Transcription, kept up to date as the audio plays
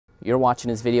You're watching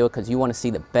this video because you want to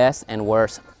see the best and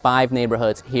worst 5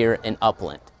 neighborhoods here in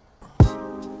Upland.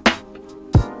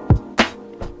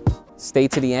 Stay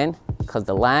to the end because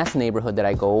the last neighborhood that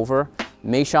I go over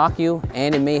may shock you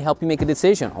and it may help you make a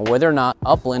decision on whether or not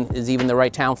Upland is even the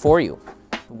right town for you.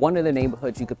 One of the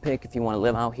neighborhoods you could pick if you want to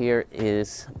live out here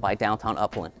is by downtown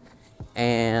Upland.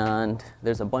 And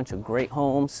there's a bunch of great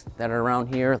homes that are around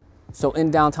here. So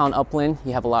in downtown Upland,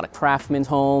 you have a lot of craftsman's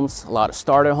homes, a lot of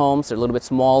starter homes. They're a little bit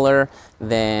smaller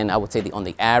than I would say on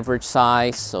the average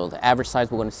size. So the average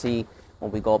size we're going to see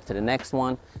when we go up to the next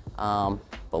one.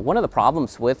 But one of the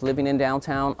problems with living in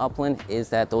downtown Upland is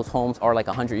that those homes are like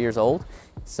 100 years old.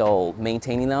 So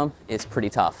maintaining them is pretty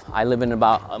tough. I live in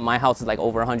my house is like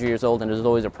over 100 years old, and there's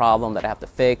always a problem that I have to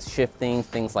fix, shift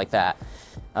things like that.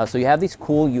 So you have these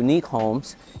cool, unique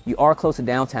homes. You are close to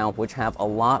downtown, which have a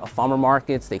lot of farmer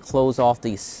markets. They close off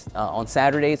these, on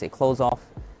Saturdays, they close off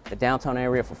the downtown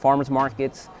area for farmers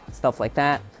markets, stuff like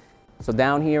that. So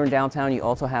down here in downtown, you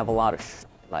also have a lot of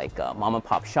mom and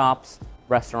pop shops,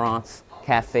 restaurants,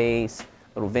 cafes,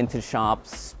 little vintage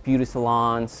shops, beauty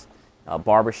salons,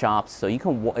 barber shops. So you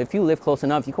can, if you live close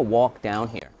enough, you can walk down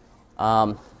here.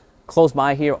 Close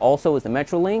by here also is the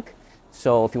Metrolink.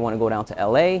 So if you want to go down to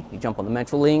LA, you jump on the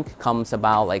Metrolink. Comes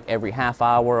about like every half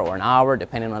hour or an hour,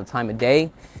 depending on the time of day.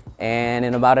 And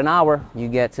in about an hour, you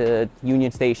get to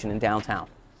Union Station in downtown.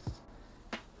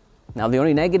 Now, the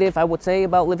only negative I would say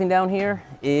about living down here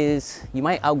is you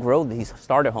might outgrow these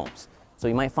starter homes. So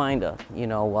you might find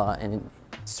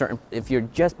if you're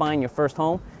just buying your first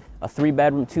home, a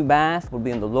 3-bedroom, 2-bath would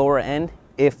be in the lower end,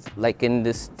 if like in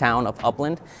this town of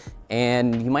Upland,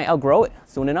 and you might outgrow it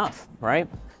soon enough, right?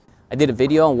 I did a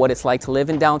video on what it's like to live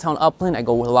in downtown Upland. I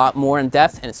go a lot more in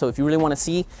depth, and so if you really want to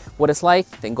see what it's like,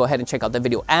 then go ahead and check out that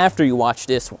video after you watch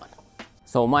this one.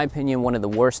 So in my opinion, one of the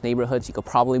worst neighborhoods you could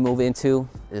probably move into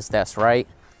is right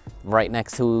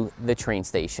next to the train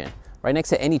station. Right next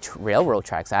to any railroad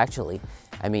tracks, actually.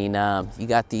 I mean, you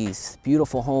got these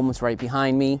beautiful homes right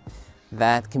behind me.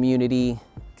 That community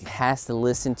has to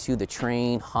listen to the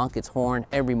train honk its horn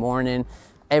every morning,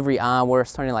 every hour,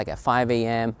 starting like at 5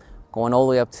 a.m., going all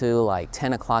the way up to like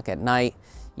 10 o'clock at night.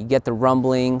 You get the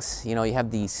rumblings, you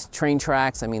have these train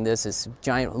tracks. I mean, there's this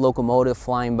giant locomotive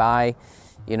flying by,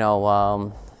 yeah,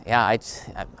 I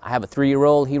have a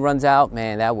 3-year-old, he runs out,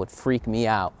 man, that would freak me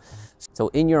out. So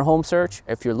in your home search,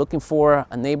 if you're looking for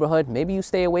a neighborhood, maybe you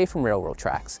stay away from railroad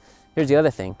tracks. Here's the other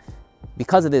thing.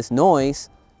 Because of this noise,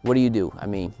 what do? I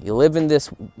mean, you live in this,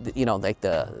 like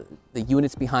the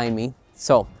units behind me.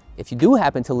 So if you do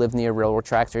happen to live near railroad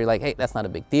tracks, or you're like, hey, that's not a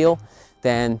big deal,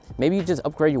 then maybe you just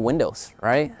upgrade your windows,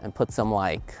 right? And put some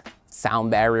like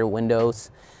sound barrier windows.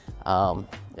 You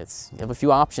have a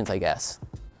few options, I guess.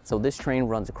 So this train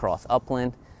runs across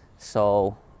Upland.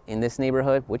 So in this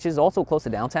neighborhood, which is also close to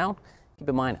downtown, keep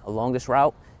in mind, along this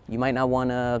route, you might not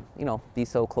want to, be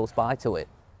so close by to it.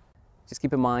 Just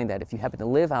keep in mind that if you happen to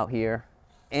live out here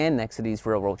and next to these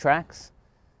railroad tracks,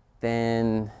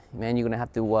 then, man, you're going to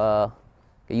have to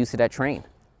get used to that train.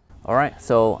 All right,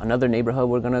 so another neighborhood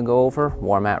we're going to go over,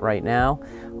 where I'm at right now,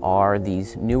 are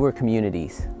these newer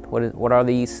communities. What are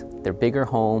these? They're bigger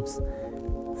homes,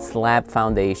 slab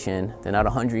foundation. They're not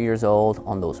 100 years old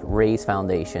on those raised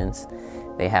foundations.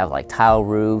 They have like tile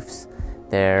roofs.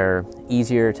 They're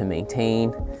easier to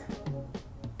maintain,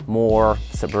 more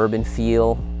suburban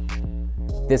feel.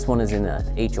 This one is in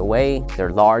an HOA.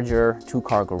 They're larger,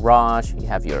 2-car garage. You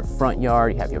have your front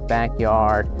yard, you have your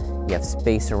backyard. You have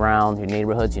space around your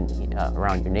neighborhoods,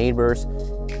 around your neighbors.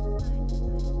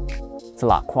 It's a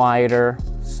lot quieter.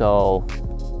 So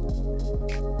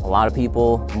a lot of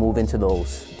people move into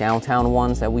those downtown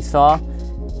ones that we saw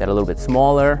that are a little bit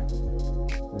smaller.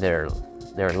 Their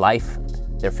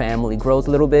family grows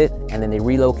a little bit, and then they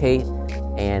relocate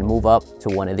and move up to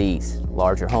one of these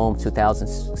larger homes,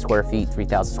 2,000 square feet,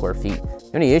 3,000 square feet.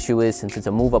 The only issue is, since it's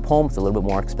a move-up home, it's a little bit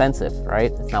more expensive,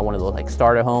 right? It's not one of those like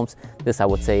starter homes. This, I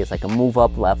would say, is like a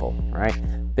move-up level, right?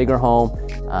 Bigger home,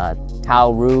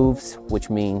 tile roofs,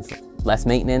 which means less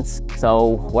maintenance. So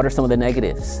what are some of the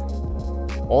negatives?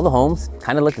 All the homes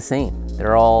kind of look the same.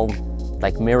 They're all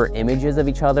like mirror images of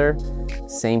each other,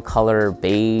 same color,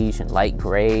 beige and light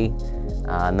gray.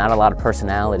 Not a lot of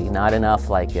personality, not enough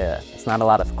it's not a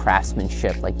lot of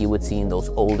craftsmanship like you would see in those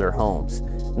older homes.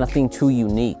 Nothing too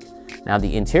unique. Now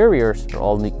the interiors are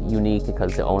all unique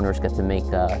because the owners get to make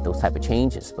those type of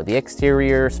changes, but the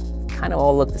exteriors kind of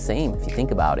all look the same if you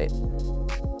think about it.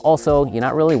 Also, you're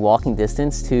not really walking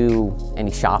distance to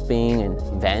any shopping and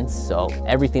events, so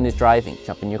everything is driving.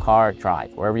 Jump in your car,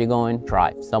 drive. Wherever you're going,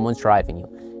 drive. Someone's driving you.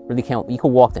 Really can't, you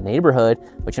can walk the neighborhood,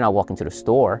 but you're not walking to the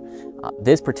store.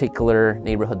 This particular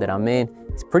neighborhood that I'm in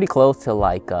It's pretty close to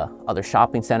like other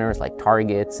shopping centers like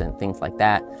Targets and things like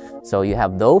that. So you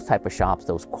have those type of shops,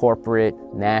 those corporate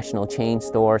national chain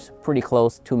stores, pretty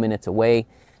close, 2 minutes away.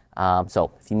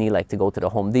 So if you need like to go to the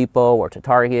Home Depot or to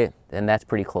Target, then that's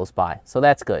pretty close by. So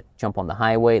that's good. Jump on the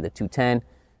highway, the 210,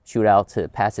 shoot out to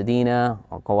Pasadena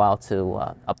or go out to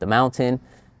up the mountain.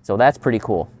 So that's pretty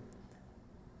cool.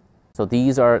 So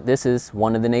this is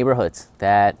one of the neighborhoods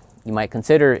that you might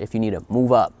consider if you need to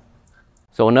move up.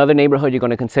 So another neighborhood you're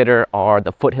going to consider are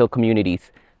the foothill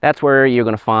communities. That's where you're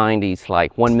going to find these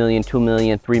like $1 million, $2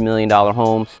 million, $3 million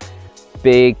homes,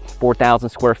 big, 4,000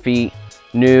 square feet,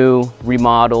 new,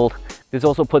 remodeled. This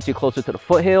also puts you closer to the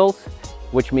foothills,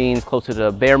 which means closer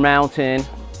to Bear Mountain,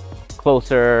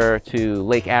 closer to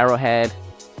Lake Arrowhead,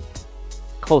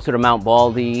 closer to Mount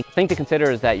Baldy. The thing to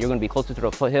consider is that you're going to be closer to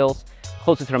the foothills,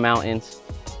 closer to the mountains.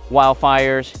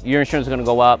 Wildfires, your insurance is going to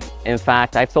go up. In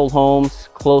fact, I've sold homes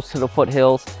close to the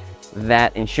foothills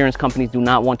that insurance companies do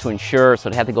not want to insure, so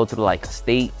they have to go through like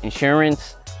state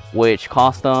insurance, which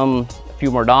cost them a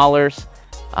few more dollars.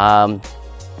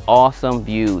 Awesome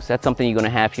views. That's something you're going to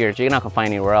have here. You're not going to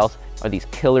find anywhere else. Are these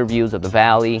killer views of the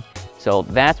valley. So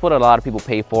that's what a lot of people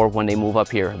pay for when they move up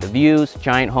here. The views,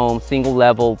 giant homes, single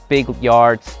level, big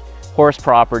yards, horse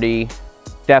property.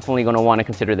 Definitely going to want to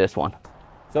consider this one.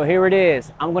 So here it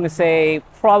is. I'm going to say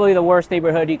probably the worst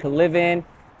neighborhood you could live in.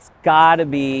 It's got to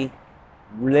be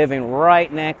living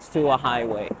right next to a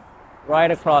highway,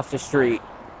 right across the street.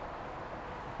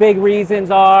 Big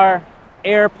reasons are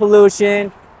air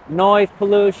pollution, noise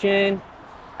pollution.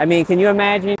 I mean, can you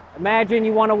imagine? Imagine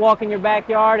you want to walk in your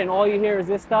backyard and all you hear is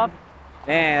this stuff.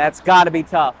 Man, that's got to be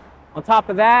tough. On top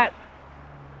of that,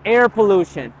 air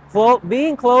pollution.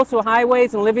 Being close to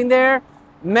highways and living there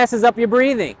messes up your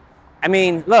breathing. I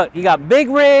mean, look, you got big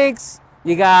rigs,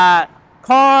 you got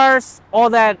cars,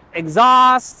 all that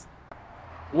exhaust.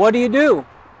 What do?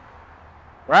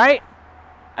 Right?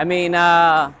 I mean,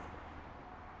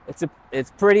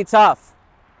 it's pretty tough.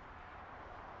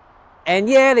 And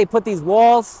yeah, they put these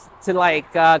walls to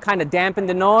like kind of dampen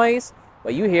the noise,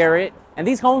 but you hear it. And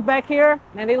these homes back here,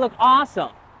 man, they look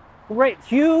awesome. Great,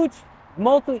 huge,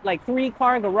 like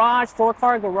 3-car garage,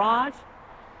 4-car garage.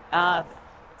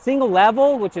 Single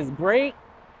level, which is great,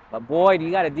 but boy, do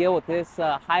you got to deal with this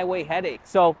highway headache.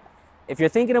 So if you're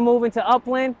thinking of moving to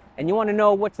Upland and you want to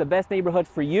know what's the best neighborhood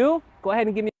for you, go ahead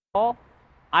and give me a call.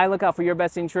 I look out for your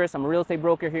best interest. I'm a real estate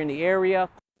broker here in the area.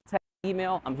 Text,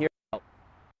 email, I'm here to help.